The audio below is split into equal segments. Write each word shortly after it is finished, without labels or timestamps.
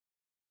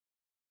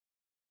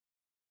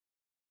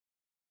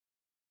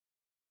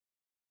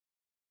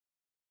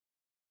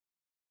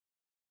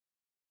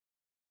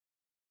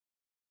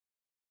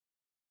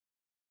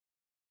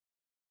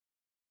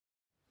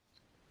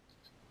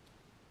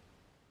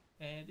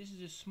This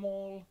is a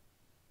small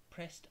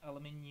pressed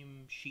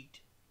aluminium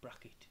sheet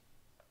bracket.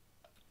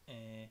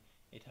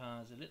 It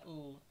has a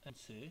little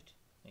insert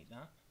like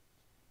that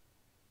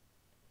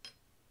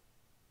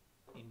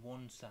in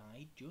one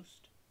side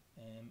just,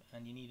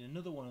 and you need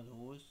another one of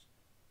those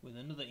with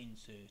another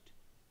insert.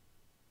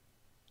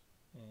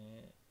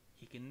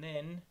 You can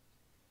then,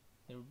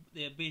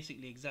 they're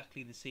basically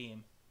exactly the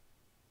same,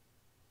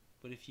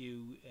 but if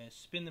you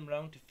spin them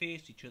round to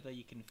face each other,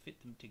 you can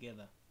fit them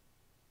together.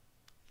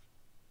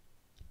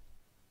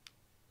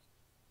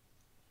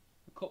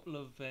 A couple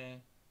of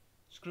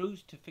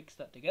screws to fix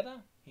that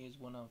together. Here's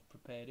one I've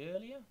prepared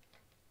earlier,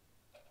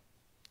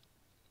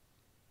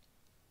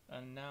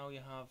 and now you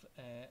have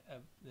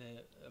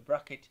a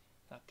bracket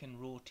that can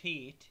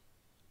rotate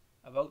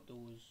about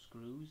those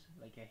screws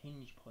like a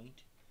hinge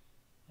point,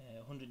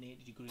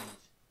 180 degrees.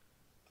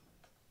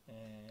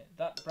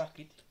 That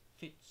bracket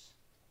fits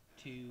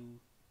to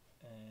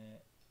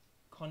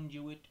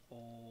conduit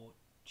or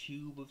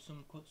tube of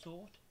some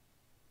sort,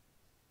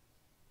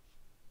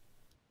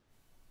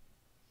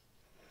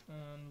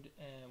 and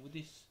with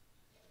this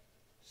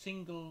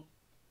single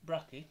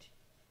bracket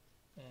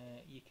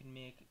you can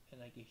make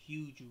like a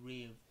huge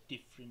array of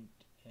different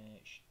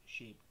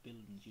shaped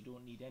buildings. You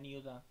don't need any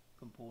other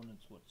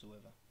components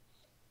whatsoever.